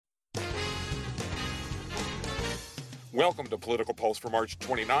Welcome to Political Pulse for March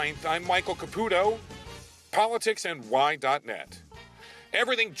 29th. I'm Michael Caputo, politicsandwhy.net.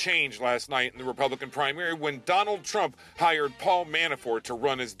 Everything changed last night in the Republican primary when Donald Trump hired Paul Manafort to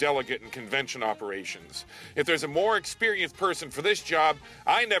run his delegate and convention operations. If there's a more experienced person for this job,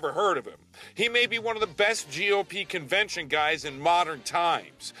 I never heard of him. He may be one of the best GOP convention guys in modern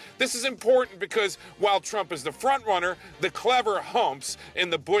times. This is important because while Trump is the frontrunner, the clever humps in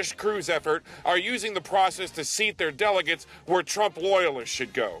the Bush Cruz effort are using the process to seat their delegates where Trump loyalists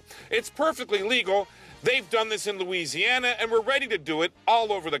should go. It's perfectly legal. They've done this in Louisiana, and we're ready to do it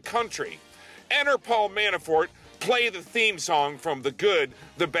all over the country. Enter Paul Manafort, play the theme song from The Good,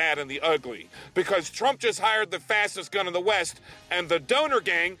 the Bad, and the Ugly. Because Trump just hired the fastest gun in the West, and the donor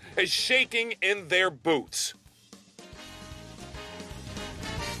gang is shaking in their boots.